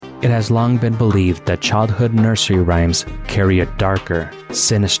It has long been believed that childhood nursery rhymes carry a darker,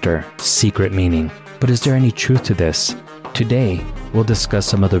 sinister, secret meaning. But is there any truth to this? Today, we'll discuss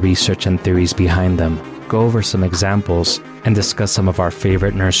some of the research and theories behind them, go over some examples, and discuss some of our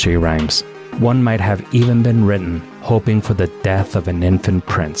favorite nursery rhymes. One might have even been written hoping for the death of an infant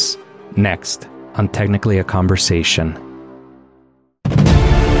prince. Next, on Technically a Conversation.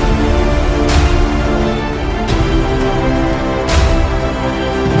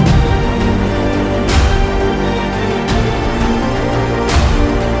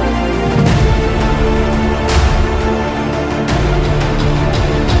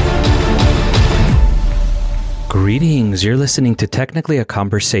 Greetings, you're listening to Technically a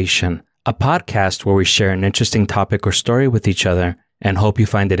Conversation, a podcast where we share an interesting topic or story with each other and hope you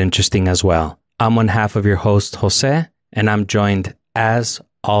find it interesting as well. I'm one half of your host, Jose, and I'm joined, as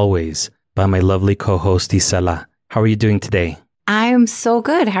always, by my lovely co-host, Isela. How are you doing today? I'm so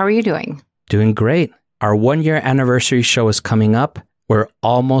good. How are you doing? Doing great. Our 1-year anniversary show is coming up. We're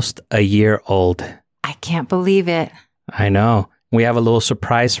almost a year old. I can't believe it. I know. We have a little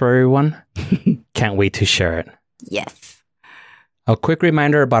surprise for everyone. Can't wait to share it. Yes. A quick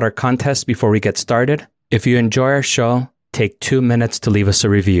reminder about our contest before we get started. If you enjoy our show, take 2 minutes to leave us a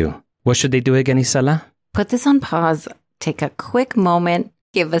review. What should they do again, Isela? Put this on pause, take a quick moment,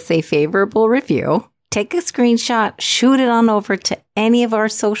 give us a favorable review, take a screenshot, shoot it on over to any of our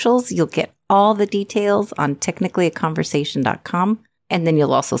socials. You'll get all the details on technicallyaconversation.com, and then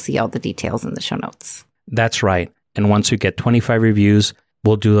you'll also see all the details in the show notes. That's right. And once we get 25 reviews,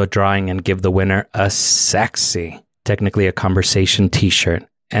 we'll do a drawing and give the winner a sexy Technically a Conversation t-shirt.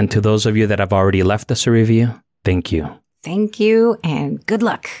 And to those of you that have already left us a review, thank you. Thank you and good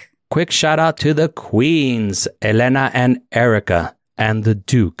luck. Quick shout out to the Queens, Elena and Erica, and the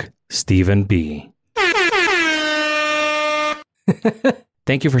Duke, Stephen B.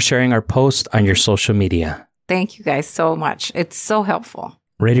 Thank you for sharing our post on your social media. Thank you guys so much. It's so helpful.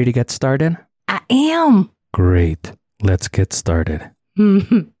 Ready to get started? I am. Great. Let's get started.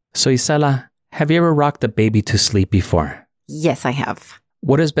 So Isela, have you ever rocked a baby to sleep before? Yes, I have.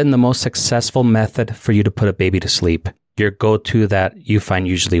 What has been the most successful method for you to put a baby to sleep? Your go-to that you find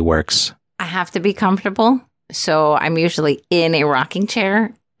usually works? I have to be comfortable. So I'm usually in a rocking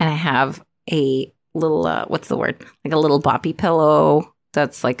chair and I have a little, what's the word? Like a little boppy pillow.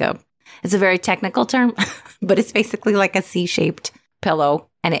 That's like it's a very technical term, but it's basically like a C-shaped pillow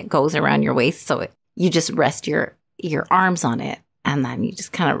and it goes around your waist. So you just rest your arms on it. And then you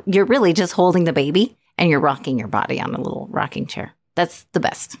just you're really just holding the baby and you're rocking your body on a little rocking chair. That's the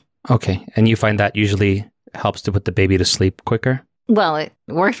best. Okay. And you find that usually helps to put the baby to sleep quicker? Well, it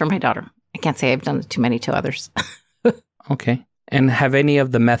worked for my daughter. I can't say I've done it too many to others. Okay. And have any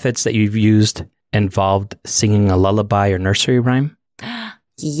of the methods that you've used involved singing a lullaby or nursery rhyme?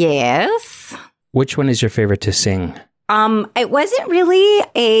 Yes. Which one is your favorite to sing? It wasn't really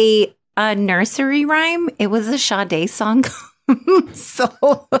a nursery rhyme. It was a Sade song. So,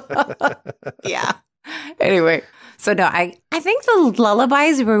 yeah. Anyway, so no, I think the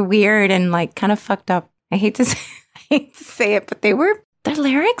lullabies were weird and like kind of fucked up. I hate to say it, but their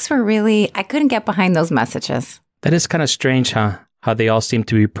lyrics were really, I couldn't get behind those messages. That is kind of strange, huh? How they all seem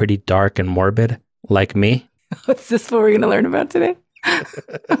to be pretty dark and morbid, like me. Is this what we're going to learn about today?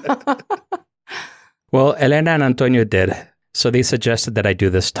 Well, Elena and Antonio did. So they suggested that I do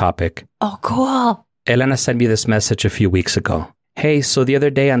this topic. Oh, cool. Elena sent me this message a few weeks ago. Hey, so the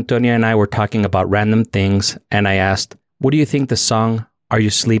other day, Antonio and I were talking about random things, and I asked, what do you think the song, Are You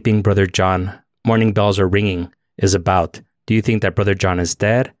Sleeping, Brother John? Morning Bells Are Ringing is about? Do you think that Brother John is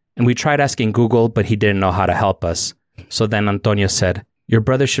dead? And we tried asking Google, but he didn't know how to help us. So then Antonio said, your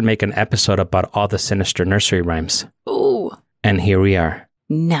brother should make an episode about all the sinister nursery rhymes. Ooh. And here we are.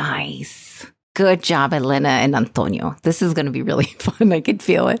 Nice. Good job, Elena and Antonio. This is going to be really fun. I could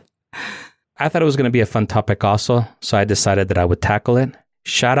feel it. I thought it was going to be a fun topic also, so I decided that I would tackle it.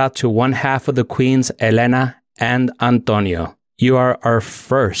 Shout out to one half of the Queens, Elena and Antonio. You are our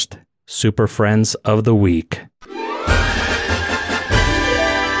first Super Friends of the Week.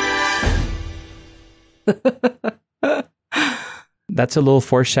 That's a little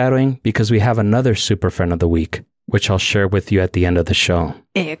foreshadowing because we have another Super Friend of the Week, which I'll share with you at the end of the show.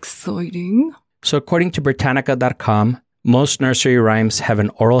 Exciting. So according to Britannica.com, most nursery rhymes have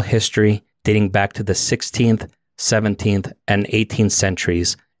an oral history dating back to the 16th, 17th, and 18th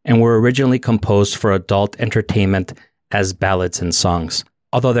centuries, and were originally composed for adult entertainment as ballads and songs.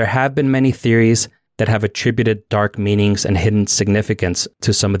 Although there have been many theories that have attributed dark meanings and hidden significance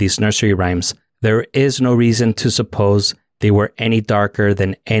to some of these nursery rhymes, there is no reason to suppose they were any darker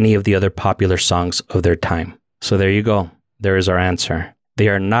than any of the other popular songs of their time. So there you go. There is our answer. They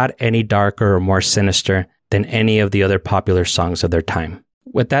are not any darker or more sinister than any of the other popular songs of their time.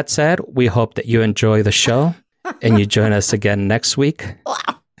 With that said, we hope that you enjoy the show and you join us again next week.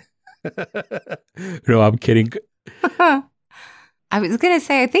 Wow. No, I'm kidding. I was going to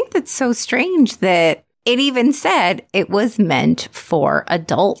say, I think that's so strange that it even said it was meant for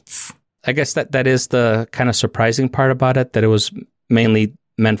adults. I guess that is the kind of surprising part about it, that it was mainly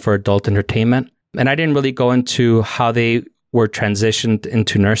meant for adult entertainment. And I didn't really go into how they were transitioned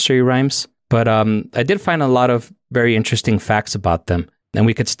into nursery rhymes, but I did find a lot of very interesting facts about them, and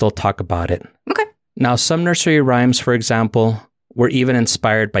we could still talk about it. Okay. Now, some nursery rhymes, for example, were even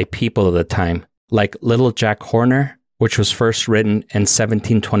inspired by people of the time, like Little Jack Horner, which was first written in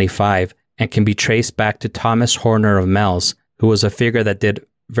 1725 and can be traced back to Thomas Horner of Mells, who was a figure that did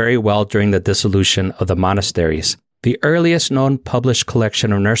very well during the dissolution of the monasteries. The earliest known published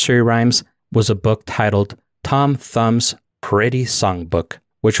collection of nursery rhymes was a book titled Tom Thumb's Pretty Songbook,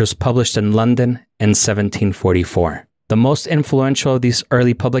 which was published in London in 1744. The most influential of these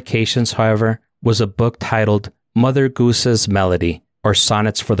early publications, however, was a book titled Mother Goose's Melody, or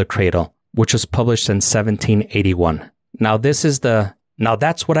Sonnets for the Cradle, which was published in 1781. Now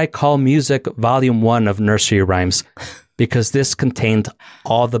that's what I call music volume 1 of nursery rhymes, because this contained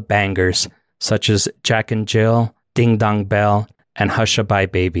all the bangers, such as Jack and Jill, Ding Dong Bell, and Hush-a-Bye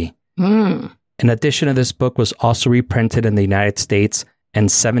Baby. An edition of this book was also reprinted in the United States in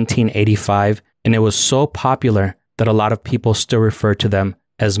 1785, and it was so popular that a lot of people still refer to them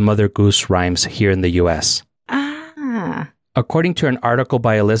as Mother Goose rhymes here in the U.S. According to an article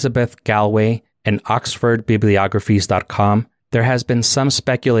by Elizabeth Galway in OxfordBibliographies.com, there has been some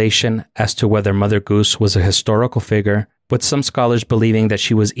speculation as to whether Mother Goose was a historical figure, with some scholars believing that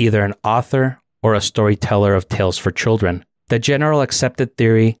she was either an author or a storyteller of tales for children. The general accepted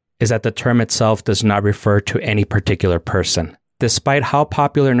theory is that the term itself does not refer to any particular person. Despite how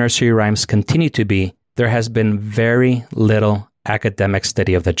popular nursery rhymes continue to be, there has been very little academic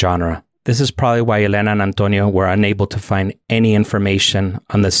study of the genre. This is probably why Elena and Antonio were unable to find any information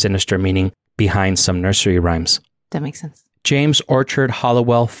on the sinister meaning behind some nursery rhymes. That makes sense. James Orchard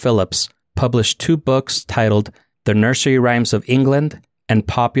Hollowell Phillips published 2 books titled The Nursery Rhymes of England and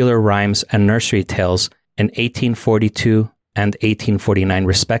Popular Rhymes and Nursery Tales in 1842 and 1849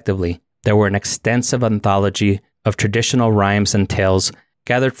 respectively. They were an extensive anthology of traditional rhymes and tales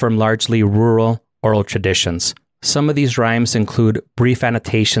gathered from largely rural oral traditions. Some of these rhymes include brief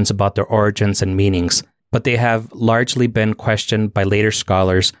annotations about their origins and meanings, but they have largely been questioned by later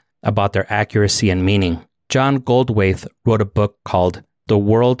scholars about their accuracy and meaning. John Goldwaith wrote a book called The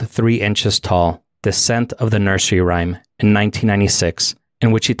World 3 Inches Tall, Descent of the Nursery Rhyme in 1996,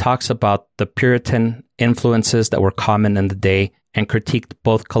 in which he talks about the Puritan influences that were common in the day and critiqued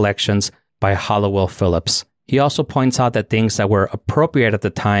both collections by Hollowell Phillips. He also points out that things that were appropriate at the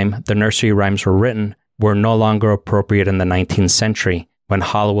time the nursery rhymes were written were no longer appropriate in the 19th century when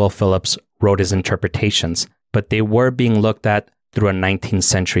Hollowell Phillips wrote his interpretations, but they were being looked at through a 19th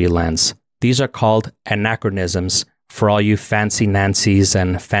century lens. These are called anachronisms for all you fancy Nancys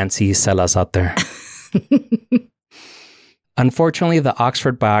and fancy Sellas out there. Unfortunately, the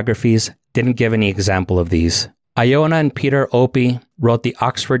Oxford biographies didn't give any example of these. Iona and Peter Opie wrote the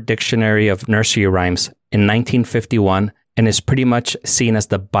Oxford Dictionary of Nursery Rhymes in 1951 and is pretty much seen as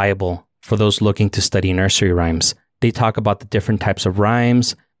the Bible for those looking to study nursery rhymes. They talk about the different types of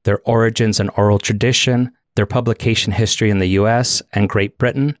rhymes, their origins and oral tradition, their publication history in the US and Great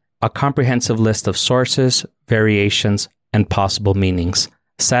Britain, a comprehensive list of sources, variations, and possible meanings.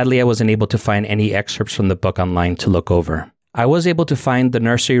 Sadly, I wasn't able to find any excerpts from the book online to look over. I was able to find the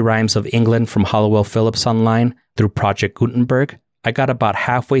Nursery Rhymes of England from Hollowell Phillips online through Project Gutenberg. I got about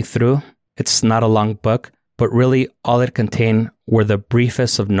halfway through. It's not a long book, but really all it contained were the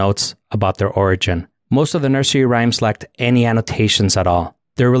briefest of notes about their origin. Most of the nursery rhymes lacked any annotations at all.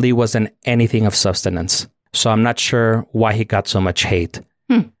 There really wasn't anything of substance. So I'm not sure why he got so much hate.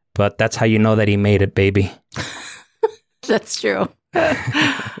 But that's how you know that he made it, baby. That's true.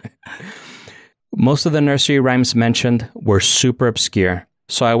 Most of the nursery rhymes mentioned were super obscure.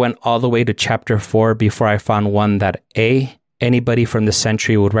 So I went all the way to chapter 4 before I found one that A, anybody from the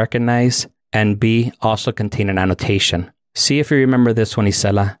century would recognize, and B, also contained an annotation. See if you remember this one,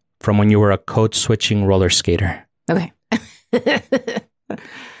 Isela, from when you were a code-switching roller skater. Okay.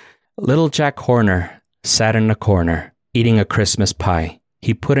 Little Jack Horner sat in a corner, eating a Christmas pie.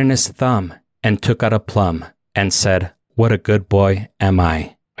 He put in his thumb and took out a plum and said, "What a good boy am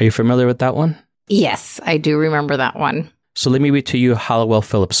I." Are you familiar with that one? Yes, I do remember that one. So let me read to you Hollowell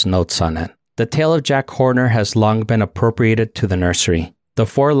Phillips' notes on it. The tale of Jack Horner has long been appropriated to the nursery. The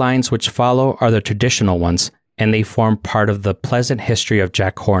 4 lines which follow are the traditional ones, and they form part of the pleasant history of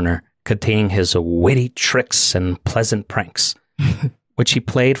Jack Horner, containing his witty tricks and pleasant pranks, which he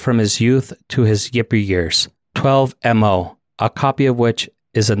played from his youth to his yipper years. 12 MO, a copy of which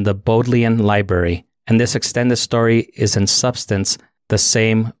is in the Bodleian Library, and this extended story is in substance the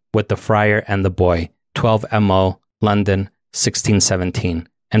same with The Friar and the Boy, 12 MO, London, 1617.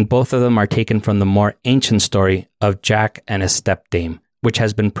 And both of them are taken from the more ancient story of Jack and his stepdame, which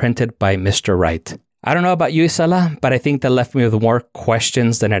has been printed by Mr. Wright. I don't know about you, Isela, but I think that left me with more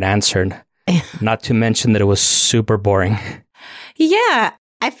questions than it answered. Not to mention that it was super boring. Yeah,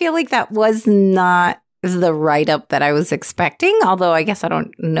 I feel like that was not the write-up that I was expecting, although I guess I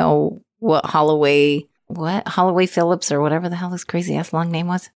don't know what Holloway Phillips or whatever the hell his crazy-ass long name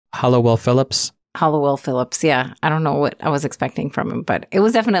was. Hollowell Phillips, yeah. I don't know what I was expecting from him, but it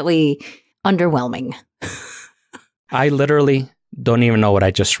was definitely underwhelming. I literally don't even know what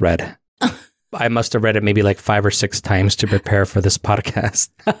I just read. I must have read it maybe like 5 or 6 times to prepare for this podcast.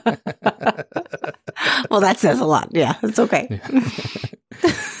 Well, that says a lot. Yeah, it's okay.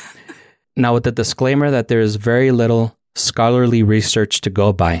 Now, with the disclaimer that there is very little scholarly research to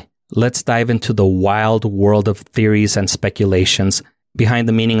go by, let's dive into the wild world of theories and speculations behind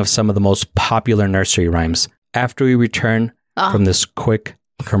the meaning of some of the most popular nursery rhymes after we return from this quick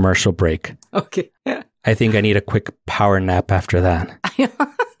commercial break. Okay. I think I need a quick power nap after that.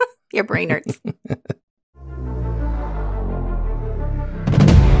 Your brain hurts.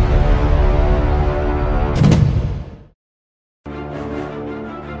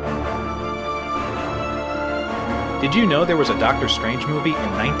 Did you know there was a Doctor Strange movie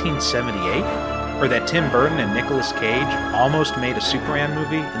in 1978? Or that Tim Burton and Nicolas Cage almost made a Superman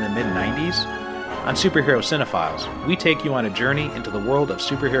movie in the mid-90s? On Superhero Cinephiles, we take you on a journey into the world of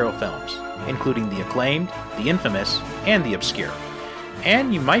superhero films, including the acclaimed, the infamous, and the obscure.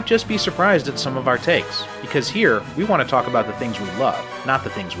 And you might just be surprised at some of our takes, because here we want to talk about the things we love, not the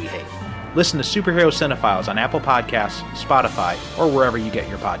things we hate. Listen to Superhero Cinephiles on Apple Podcasts, Spotify, or wherever you get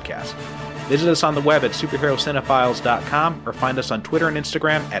your podcasts. Visit us on the web at superherocinephiles.com or find us on Twitter and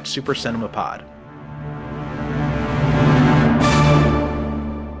Instagram at SuperCinemaPod.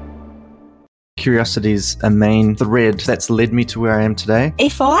 Curiosity's a main thread that's led me to where I am today.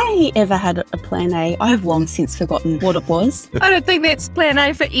 If I ever had a plan A, I've long since forgotten what it was. I don't think that's plan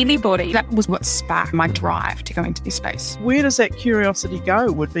A for anybody. That was what sparked my drive to go into this space. Where does that curiosity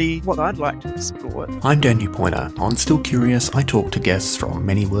go would be what I'd like to explore. I'm Daniel Pointer. On Still Curious, I talk to guests from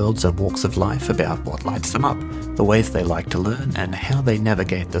many worlds and walks of life about what lights them up, the ways they like to learn, and how they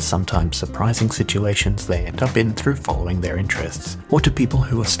navigate the sometimes surprising situations they end up in through following their interests. What do people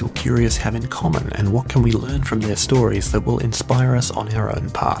who are still curious have in common, and what can we learn from their stories that will inspire us on our own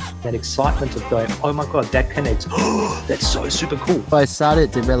path? That excitement of going, oh my god, that connects. That's so super cool. I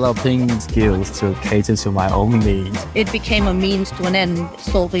started developing skills to cater to my own needs. It became a means to an end,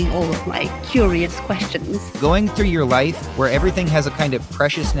 solving all of my curious questions. Going through your life where everything has a kind of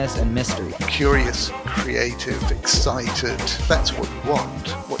preciousness and mystery. Curious, creative, excited. That's what you want.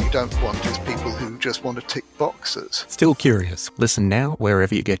 What you don't want is people who just want to tick boxes. Still Curious. Listen now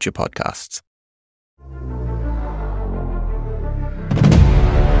wherever you get your podcasts.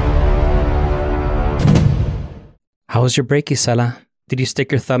 How was your break, Isela? Did you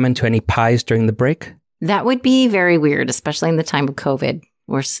stick your thumb into any pies during the break? That would be very weird, especially in the time of COVID.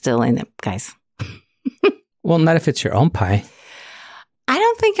 We're still in it, guys. Well, not if it's your own pie. I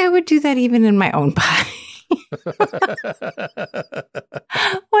don't think I would do that even in my own pie.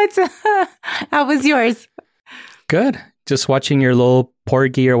 How was yours? Good. Just watching your little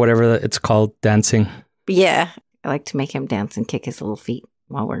porgy or whatever it's called dancing. Yeah. I like to make him dance and kick his little feet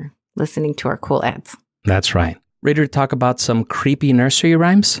while we're listening to our cool ads. That's right. Ready to talk about some creepy nursery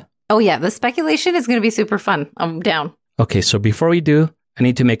rhymes? Oh, yeah. The speculation is going to be super fun. I'm down. Okay, so before we do, I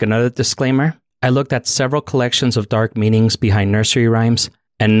need to make another disclaimer. I looked at several collections of dark meanings behind nursery rhymes,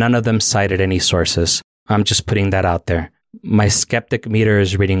 and none of them cited any sources. I'm just putting that out there. My skeptic meter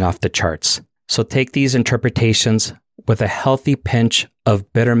is reading off the charts. So take these interpretations with a healthy pinch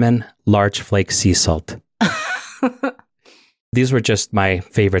of Bitterman large flake sea salt. These were just my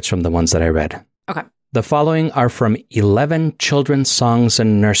favorites from the ones that I read. Okay. The following are from 11 children's songs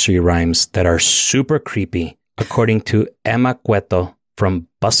and nursery rhymes that are super creepy, according to Emma Cueto from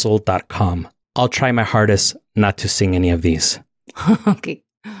bustle.com. I'll try my hardest not to sing any of these. Okay.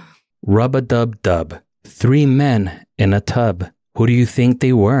 Rub-a-dub-dub. 3 men in a tub. Who do you think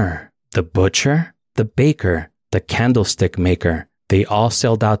they were? The butcher, the baker, the candlestick maker. They all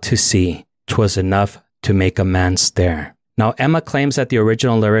sailed out to sea. 'Twas enough to make a man stare. Now, Emma claims that the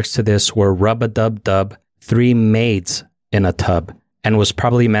original lyrics to this were rub-a-dub-dub, 3 maids in a tub, and was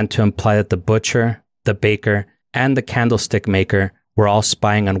probably meant to imply that the butcher, the baker, and the candlestick maker were all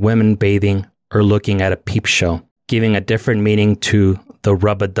spying on women bathing or looking at a peep show, giving a different meaning to the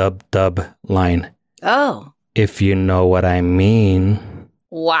rub-a-dub-dub line. Oh. If you know what I mean.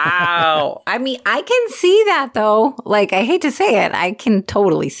 Wow. I mean, I can see that, though. Like, I hate to say it, I can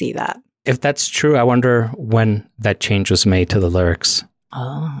totally see that. If that's true, I wonder when that change was made to the lyrics.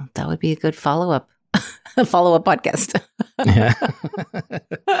 Oh, that would be a good follow-up. A follow-up podcast. Yeah.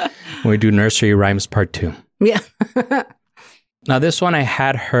 We do Nursery Rhymes Part 2. Yeah. Now, this one I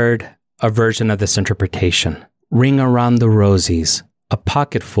had heard a version of this interpretation. Ring around the rosies, a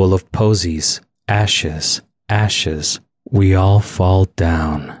pocket full of posies, ashes, ashes, we all fall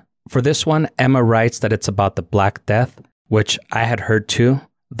down. For this one, Emma writes that it's about the Black Death, which I had heard too,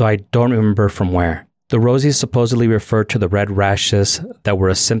 though I don't remember from where. The rosies supposedly refer to the red rashes that were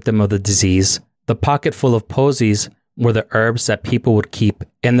a symptom of the disease. The pocket full of posies were the herbs that people would keep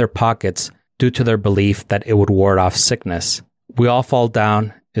in their pockets due to their belief that it would ward off sickness. We all fall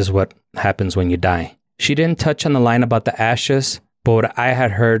down is what happens when you die. She didn't touch on the line about the ashes, but what I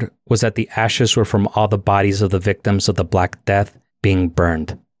had heard was that the ashes were from all the bodies of the victims of the Black Death being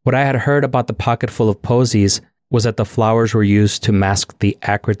burned. What I had heard about the pocket full of posies was that the flowers were used to mask the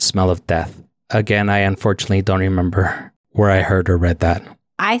acrid smell of death. Again, I unfortunately don't remember where I heard or read that.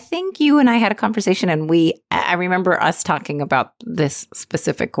 I think you and I had a conversation and I remember us talking about this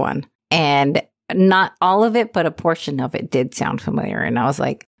specific one, and not all of it, but a portion of it did sound familiar. And I was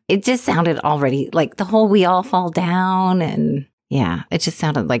like, it just sounded already like the whole we all fall down. And yeah, it just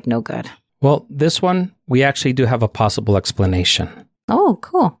sounded like no good. Well, this one, we actually do have a possible explanation. Oh,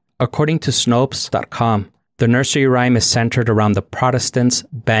 cool. According to Snopes.com, the nursery rhyme is centered around the Protestants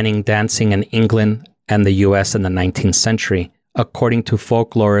banning dancing in England and the U.S. in the 19th century, according to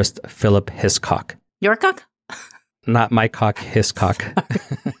folklorist Philip Hiscock. Your cock? Not my cock, his cock.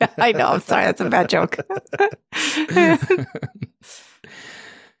 I know, I'm sorry, that's a bad joke.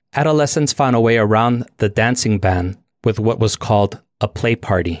 Adolescents found a way around the dancing ban with what was called a play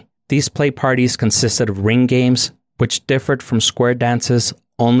party. These play parties consisted of ring games, which differed from square dances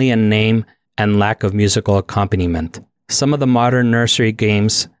only in name and lack of musical accompaniment. Some of the modern nursery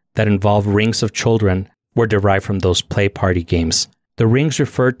games that involve rings of children were derived from those play party games. The rings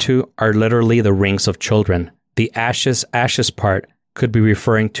referred to are literally the rings of children. The ashes part could be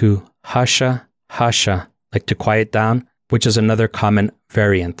referring to husha, husha, like to quiet down, which is another common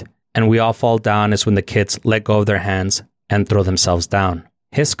variant. And we all fall down is when the kids let go of their hands and throw themselves down.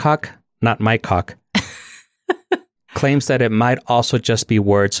 His cock, not my cock, claims that it might also just be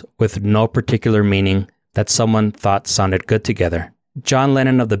words with no particular meaning that someone thought sounded good together. John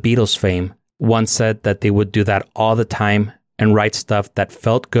Lennon of the Beatles fame once said that they would do that all the time and write stuff that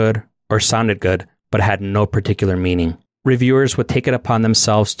felt good or sounded good, but had no particular meaning. Reviewers would take it upon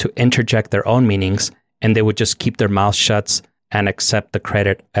themselves to interject their own meanings, and they would just keep their mouths shut and accept the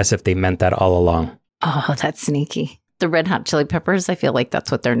credit as if they meant that all along. Oh, that's sneaky. The Red Hot Chili Peppers, I feel like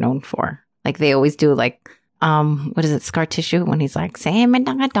that's what they're known for. Like they always do like, what is it, Scar Tissue? When he's like, Sam and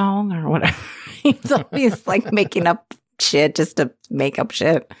Dong a Dong or whatever. He's always like making up shit just to make up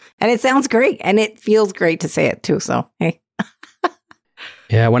shit. And it sounds great. And it feels great to say it too. So, hey.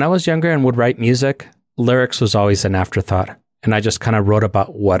 Yeah, when I was younger and would write music, lyrics was always an afterthought. And I just kind of wrote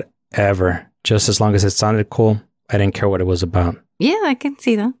about whatever. Just as long as it sounded cool, I didn't care what it was about. Yeah, I can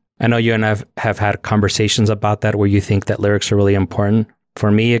see that. I know you and I have had conversations about that where you think that lyrics are really important.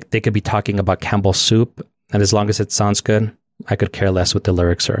 For me, they could be talking about Campbell's soup. And as long as it sounds good, I could care less what the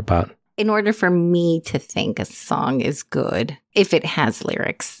lyrics are about. In order for me to think a song is good, if it has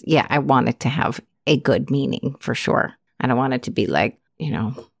lyrics, yeah, I want it to have a good meaning for sure. I don't want it to be like, you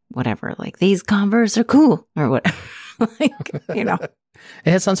know, whatever, like these Converse are cool or whatever. Like, you know.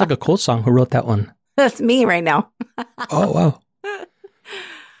 It sounds like a cool song. Who wrote that one? That's me right now. Oh, wow.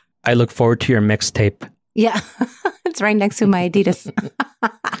 I look forward to your mixtape. Yeah, it's right next to my Adidas.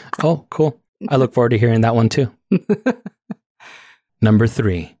 Oh, cool. I look forward to hearing that one too. Number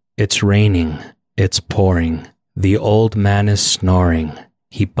 3. It's raining. It's pouring. The old man is snoring.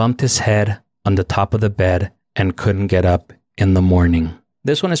 He bumped his head on the top of the bed and couldn't get up in the morning.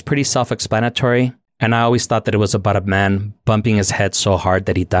 This one is pretty self-explanatory, and I always thought that it was about a man bumping his head so hard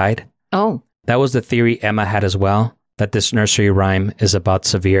that he died. Oh. That was the theory Emma had as well, that this nursery rhyme is about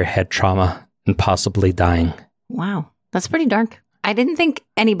severe head trauma and possibly dying. Wow, that's pretty dark. I didn't think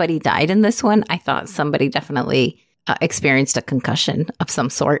anybody died in this one. I thought somebody definitely experienced a concussion of some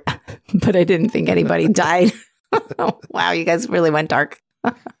sort, but I didn't think anybody died. Wow, you guys really went dark.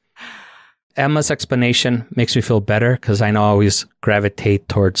 Emma's explanation makes me feel better because I know I always gravitate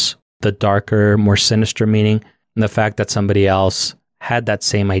towards the darker, more sinister meaning. And the fact that somebody else had that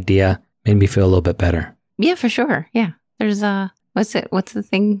same idea Made me feel a little bit better. Yeah, for sure. Yeah. There's what's the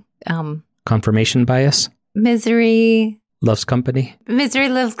thing? Confirmation bias? Misery loves company? Misery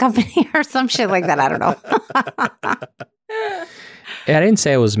loves company or some shit like that. I don't know. Yeah, I didn't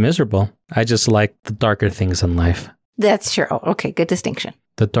say I was miserable. I just like the darker things in life. That's true. Okay, good distinction.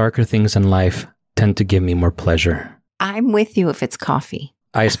 The darker things in life tend to give me more pleasure. I'm with you if it's coffee.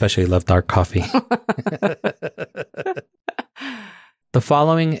 I especially love dark coffee. The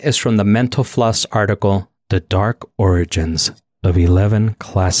following is from the Mental Floss article, The Dark Origins of 11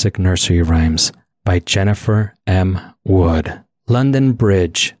 Classic Nursery Rhymes by Jennifer M. Wood. London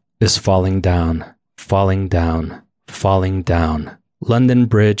Bridge is falling down, falling down, falling down. London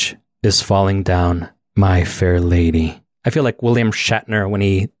Bridge is falling down, my fair lady. I feel like William Shatner when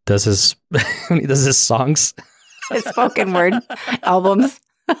he does his songs. His spoken word albums.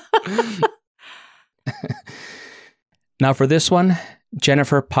 Now for this one,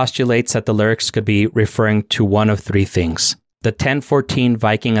 Jennifer postulates that the lyrics could be referring to one of three things: the 1014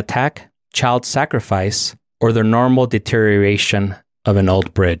 Viking attack, child sacrifice, or the normal deterioration of an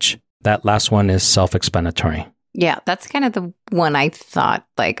old bridge. That last one is self-explanatory. Yeah, that's kind of the one I thought,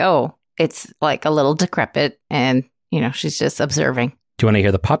 like, oh, it's like a little decrepit and, she's just observing. Do you want to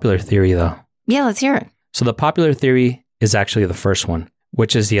hear the popular theory, though? Yeah, let's hear it. So the popular theory is actually the first one,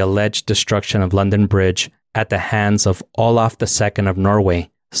 which is the alleged destruction of London Bridge at the hands of Olaf II of Norway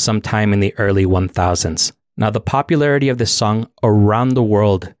sometime in the early 1000s. Now, the popularity of this song around the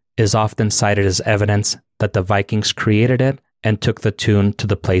world is often cited as evidence that the Vikings created it and took the tune to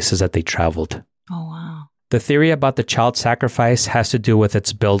the places that they traveled. Oh, wow. The theory about the child sacrifice has to do with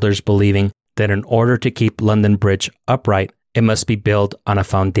its builders believing that in order to keep London Bridge upright, it must be built on a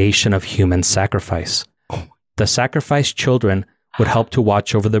foundation of human sacrifice. The sacrificed children would help to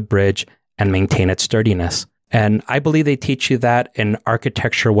watch over the bridge and maintain its sturdiness. And I believe they teach you that in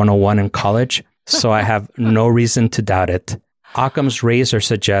Architecture 101 in college, so I have no reason to doubt it. Occam's razor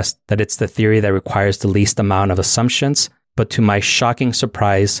suggests that it's the theory that requires the least amount of assumptions, but to my shocking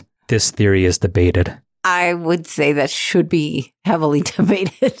surprise, this theory is debated. I would say that should be heavily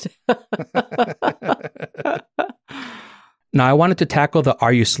debated. Now, I wanted to tackle the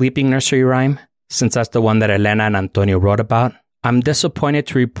Are You Sleeping nursery rhyme, since that's the one that Elena and Antonio wrote about. I'm disappointed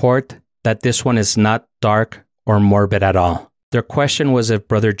to report that this one is not dark or morbid at all. Their question was if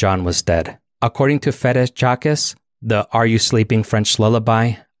Brother John was dead. According to Fede Jacques, the Are You Sleeping French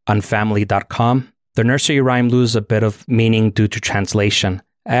Lullaby on family.com, the nursery rhyme loses a bit of meaning due to translation.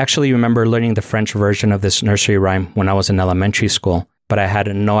 I actually remember learning the French version of this nursery rhyme when I was in elementary school, but I had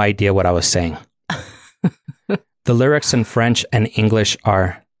no idea what I was saying. The lyrics in French and English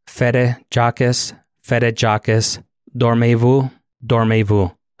are Fede Jacques, dormez-vous,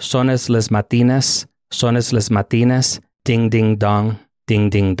 dormez-vous. Sonnes les matines, ding ding dong, ding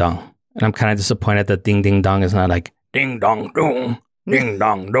ding dong. And I'm kind of disappointed that ding ding dong is not like ding dong dong, ding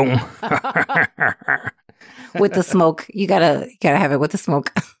dong dong. With the smoke. You gotta have it with the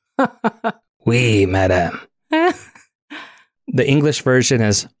smoke. Oui, madame. The English version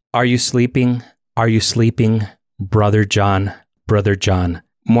is Are you sleeping? Are you sleeping? Brother John, Brother John.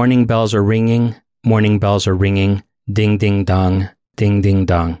 Morning bells are ringing, morning bells are ringing. Ding ding dong, ding ding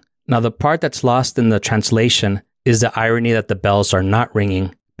dong. Now the part that's lost in the translation is the irony that the bells are not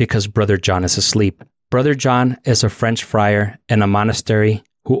ringing because Brother John is asleep. Brother John is a French friar in a monastery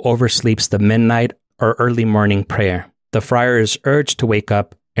who oversleeps the midnight or early morning prayer. The friar is urged to wake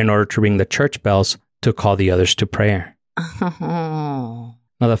up in order to ring the church bells to call the others to prayer. Now,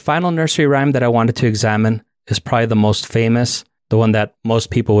 the final nursery rhyme that I wanted to examine is probably the most famous, the one that most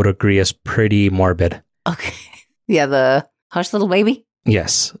people would agree is pretty morbid. Okay. Yeah, the Hush Little Baby?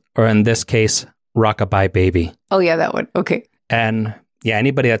 Yes. Or in this case, Rockabye Baby. Oh, yeah, that one. Okay. And yeah,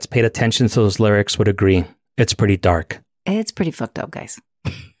 anybody that's paid attention to those lyrics would agree. It's pretty dark. It's pretty fucked up, guys.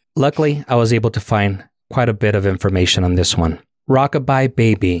 Luckily, I was able to find quite a bit of information on this one. Rockabye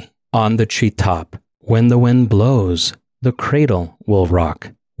Baby on the treetop. When the wind blows, the cradle will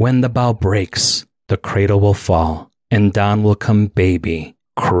rock. When the bough breaks, the cradle will fall. And down will come baby,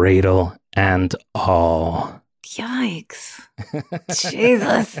 cradle and all. Yikes.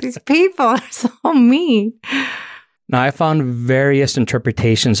 Jesus, these people are so mean. Now, I found various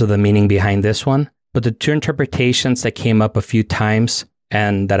interpretations of the meaning behind this one, but the two interpretations that came up a few times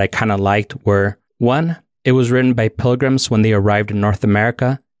and that I kind of liked were, one, it was written by pilgrims when they arrived in North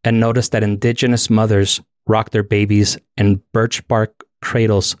America and noticed that indigenous mothers rocked their babies in birch bark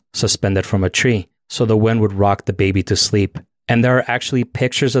cradles suspended from a tree, so the wind would rock the baby to sleep. And there are actually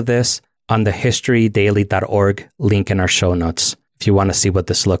pictures of this on the historydaily.org link in our show notes, if you want to see what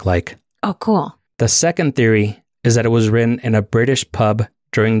this looked like. Oh, cool. The second theory is that it was written in a British pub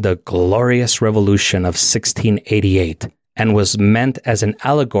during the glorious revolution of 1688 and was meant as an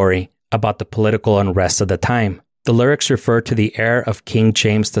allegory about the political unrest of the time. The lyrics refer to the heir of King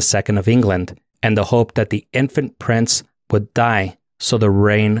James II of England and the hope that the infant prince would die so the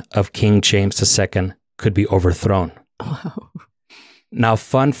reign of King James II could be overthrown. Wow. Now,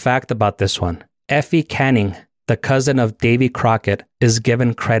 fun fact about this one. Effie Canning, the cousin of Davy Crockett, is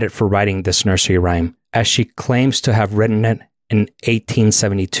given credit for writing this nursery rhyme, as she claims to have written it in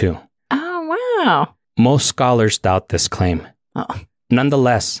 1872. Oh, wow. Most scholars doubt this claim. Oh.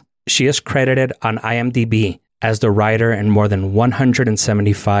 Nonetheless, she is credited on IMDb as the writer in more than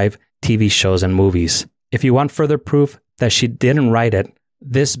 175 TV shows and movies. If you want further proof that she didn't write it,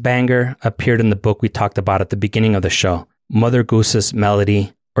 this banger appeared in the book we talked about at the beginning of the show, Mother Goose's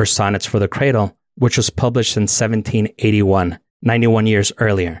Melody or Sonnets for the Cradle, which was published in 1781, 91 years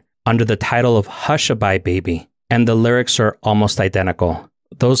earlier, under the title of Hush-a-Bye Baby, and the lyrics are almost identical.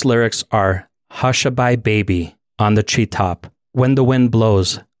 Those lyrics are, Hush-a-bye baby, on the treetop. When the wind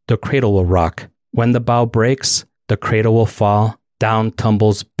blows, the cradle will rock. When the bough breaks, the cradle will fall. Down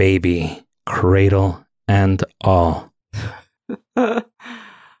tumbles baby, cradle and all.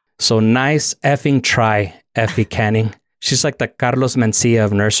 So nice effing try, Effie Canning. She's like the Carlos Mencia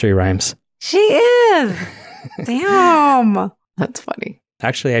of nursery rhymes. She is. Damn. That's funny.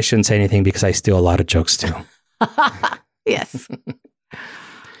 Actually, I shouldn't say anything because I steal a lot of jokes too. Yes.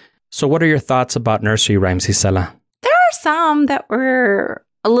 So what are your thoughts about nursery rhymes, Gisela? There are some that were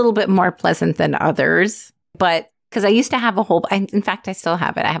a little bit more pleasant than others, but because I used to have in fact, I still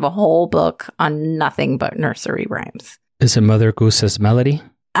have it. I have a whole book on nothing but nursery rhymes. Is it Mother Goose's Melody?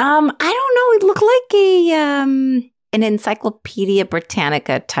 I don't know. It looked like an Encyclopedia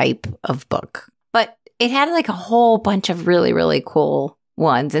Britannica type of book, but it had like a whole bunch of really, really cool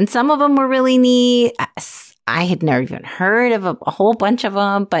ones. And some of them were really neat. I had never even heard of a whole bunch of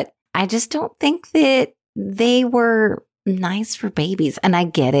them, but I just don't think that they were nice for babies. And I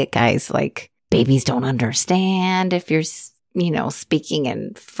get it, guys. Like, babies don't understand if you're, speaking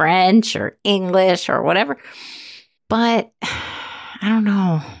in French or English or whatever. But I don't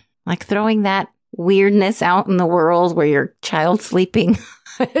know, like throwing that weirdness out in the world where your child's sleeping,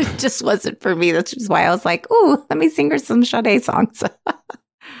 it just wasn't for me. That's just why I was like, ooh, let me sing her some Sade songs.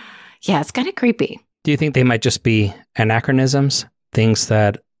 Yeah, it's kind of creepy. Do you think they might just be anachronisms, things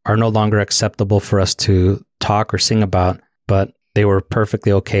that are no longer acceptable for us to talk or sing about, but they were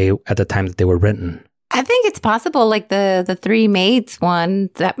perfectly okay at the time that they were written? I think it's possible, like the three maids one,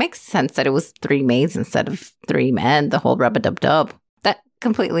 that makes sense that it was three maids instead of three men, the whole rub-a-dub-dub. That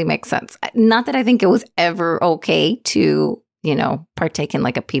completely makes sense. Not that I think it was ever okay to, partake in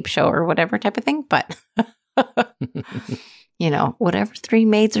like a peep show or whatever type of thing, but, whatever three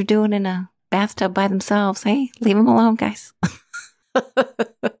maids are doing in a bathtub by themselves, hey, leave them alone, guys.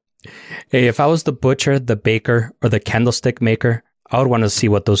 Hey, if I was the butcher, the baker, or the candlestick maker, I would want to see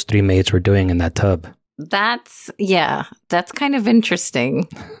what those three maids were doing in that tub. That's kind of interesting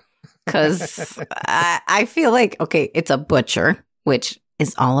because I feel like, okay, it's a butcher, which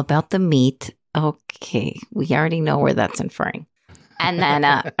is all about the meat. Okay, we already know where that's inferring. And then,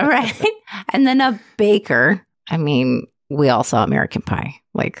 right? And then a baker. I mean, we all saw American Pie.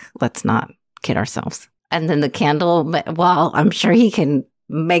 Like, let's not kid ourselves. And then the candle, well, I'm sure he can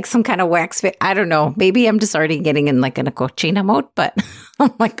make some kind of wax. I don't know. Maybe I'm just already getting in like in a cochina mode, but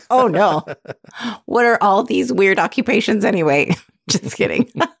I'm like, oh no. What are all these weird occupations anyway? Just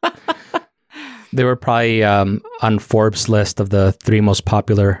kidding. They were probably on Forbes' list of the 3 most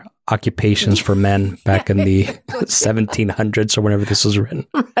popular occupations for men back in the 1700s or whenever this was written.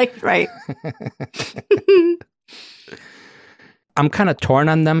 Right. I'm kind of torn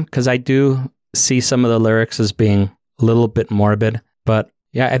on them because I do see some of the lyrics as being a little bit morbid, but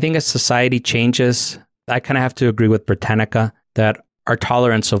yeah, I think as society changes, I kind of have to agree with Britannica that our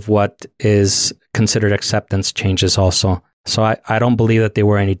tolerance of what is considered acceptance changes also. So I don't believe that they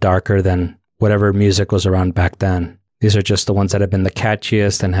were any darker than whatever music was around back then. These are just the ones that have been the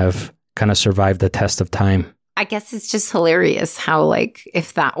catchiest and have kind of survived the test of time. I guess it's just hilarious how, like,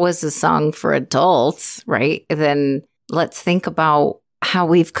 if that was a song for adults, right, then let's think about how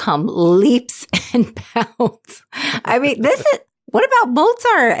we've come leaps and bounds. I mean, what about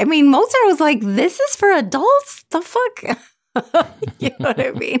Mozart? I mean, Mozart was like, this is for adults? The fuck? You know what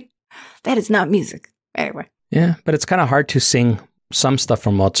I mean? That is not music. Anyway. Yeah, but it's kind of hard to sing some stuff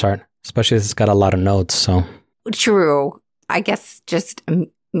from Mozart, especially if it's got a lot of notes, so. True. I guess just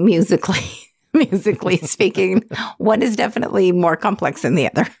musically speaking, one is definitely more complex than the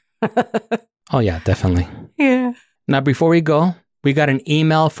other. Oh, yeah, definitely. Yeah. Now, before we go, we got an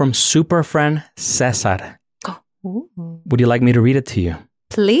email from super friend Cesar. Ooh. Would you like me to read it to you?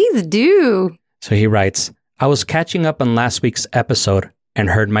 Please do. So he writes, I was catching up on last week's episode and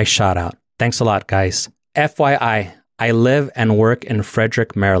heard my shout out. Thanks a lot, guys. FYI, I live and work in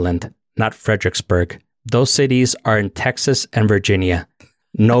Frederick, Maryland, not Fredericksburg. Those cities are in Texas and Virginia.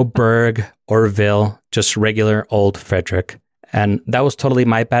 No Berg or Ville, just regular old Frederick. And that was totally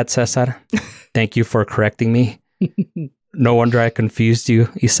my bad, Cesar. Thank you for correcting me. No wonder I confused you,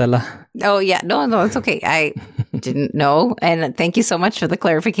 Isela. Oh, yeah. No, it's okay. I didn't know. And thank you so much for the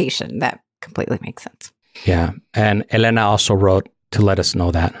clarification. That completely makes sense. Yeah. And Elena also wrote to let us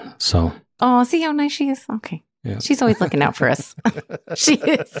know that. So. Oh, see how nice she is? Okay. Yeah. She's always looking out for us. She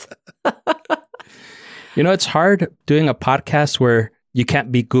is. You know, it's hard doing a podcast where you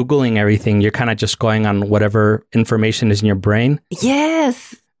can't be Googling everything. You're kind of just going on whatever information is in your brain.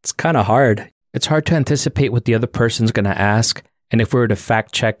 Yes. It's kind of hard. It's hard to anticipate what the other person's going to ask. And if we were to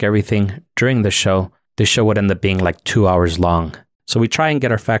fact check everything during the show would end up being like 2 hours long. So we try and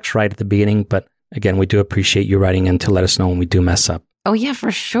get our facts right at the beginning. But again, we do appreciate you writing in to let us know when we do mess up. Oh, yeah,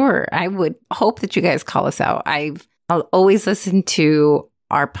 for sure. I would hope that you guys call us out. I'll always listen to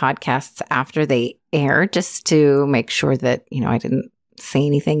our podcasts after they air just to make sure that, I didn't say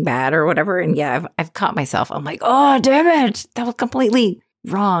anything bad or whatever. And yeah, I've caught myself. I'm like, oh, damn it. That was completely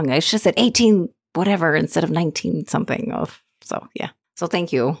wrong. I should have said 18 whatever instead of 19 something. Oh, so yeah. So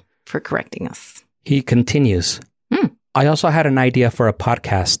thank you for correcting us. He continues. I also had an idea for a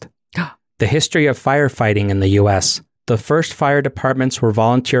podcast. The history of firefighting in the U.S. The first fire departments were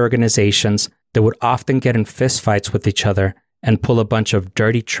volunteer organizations that would often get in fistfights with each other and pull a bunch of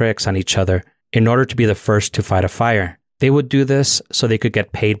dirty tricks on each other in order to be the first to fight a fire. They would do this so they could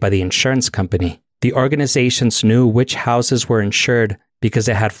get paid by the insurance company. The organizations knew which houses were insured because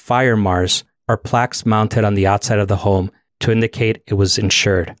they had fire mars or plaques mounted on the outside of the home to indicate it was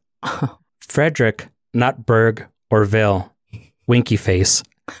insured. Frederick, not Berg or Ville, winky face,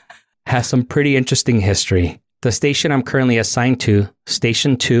 has some pretty interesting history. The station I'm currently assigned to,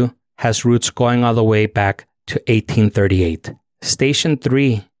 Station 2, has roots going all the way back to 1838. Station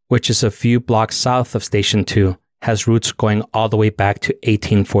 3, which is a few blocks south of Station 2, has roots going all the way back to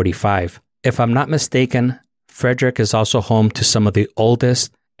 1845. If I'm not mistaken, Frederick is also home to some of the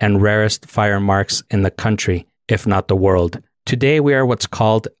oldest and rarest fire marks in the country, if not the world. Today we are what's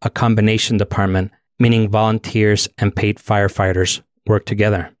called a combination department, meaning volunteers and paid firefighters work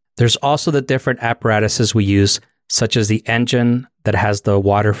together. There's also the different apparatuses we use, such as the engine that has the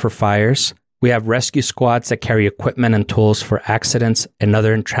water for fires. We have rescue squads that carry equipment and tools for accidents and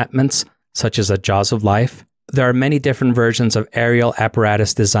other entrapments, such as the jaws of life. There are many different versions of aerial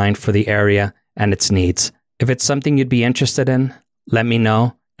apparatus designed for the area and its needs. If it's something you'd be interested in, let me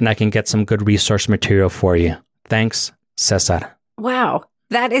know, and I can get some good resource material for you. Thanks, Cesar. Wow,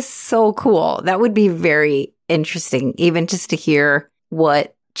 that is so cool. That would be very interesting, even just to hear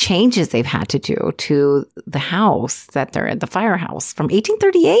what changes they've had to do to the house that they're in, the firehouse from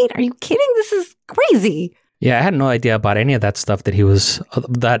 1838. Are you kidding? This is crazy. Yeah, I had no idea about any of that stuff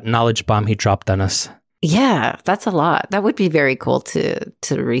that knowledge bomb he dropped on us. Yeah, that's a lot. That would be very cool to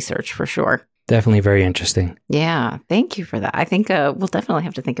research for sure. Definitely very interesting. Yeah, thank you for that. I think we'll definitely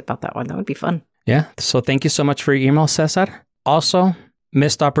have to think about that one. That would be fun. Yeah, so thank you so much for your email, Cesar. Also,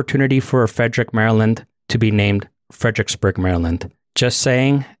 missed opportunity for Frederick, Maryland to be named Fredericksburg, Maryland. Just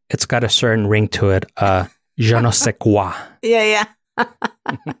saying, it's got a certain ring to it. Je ne sais quoi. Yeah. That's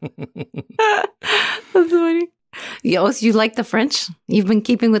funny. You like the French? You've been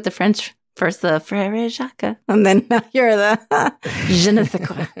keeping with the French. First the Frère Jacques, and then now you're the je ne sais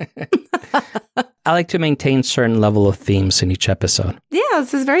quoi. I like to maintain certain level of themes in each episode. Yeah,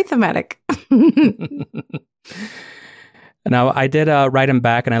 this is very thematic. Now, I did write him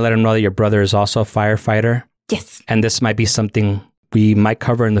back, and I let him know that your brother is also a firefighter. Yes. And this might be something we might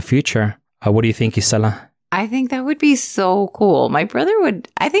cover in the future. What do you think, Isela? I think that would be so cool. I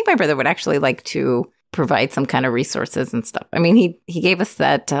think my brother would actually like to provide some kind of resources and stuff. I mean, he gave us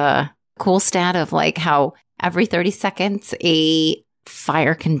that cool stat of like how every 30 seconds a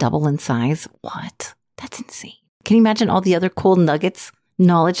fire can double in size. What? That's insane. Can you imagine all the other cool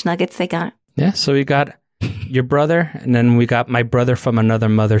knowledge nuggets they got? Yeah, so we got your brother, and then we got my brother from another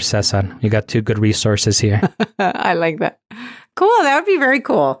mother, Cesar. We got two good resources here. I like that. Cool. That would be very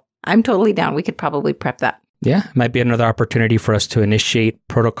cool. I'm totally down. We could probably prep that. Yeah, might be another opportunity for us to initiate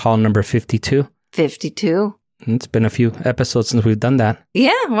protocol number 52. 52? It's been a few episodes since we've done that.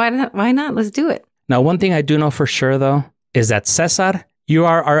 Yeah, why not? Let's do it. Now, one thing I do know for sure, though, is that Cesar, you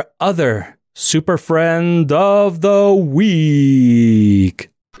are our other super friend of the week.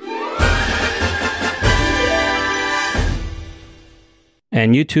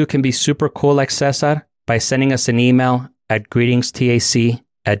 And you too can be super cool like Cesar by sending us an email at greetingstac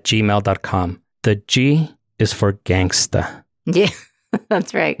gmail.com. The G is for gangsta. Yeah,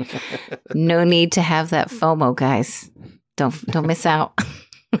 that's right. No need to have that FOMO, guys. Don't miss out.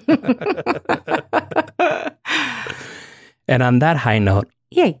 And on that high note,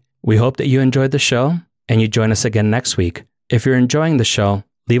 yay! We hope that you enjoyed the show and you join us again next week. If you're enjoying the show,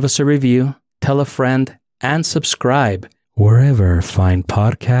 leave us a review, tell a friend, and subscribe wherever fine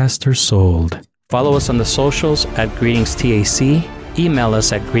podcasts are sold. Follow us on the socials at GreetingsTAC, email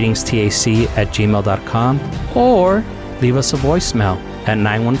us at greetingstac@gmail.com, or leave us a voicemail at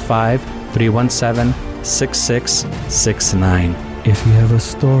 915-317-6669 if you have a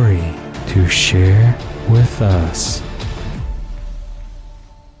story to share with us.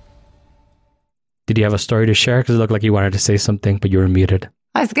 Did you have a story to share? Because it looked like you wanted to say something, but you were muted.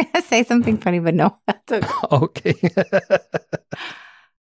 I was going to say something funny, but no. That's okay. Okay.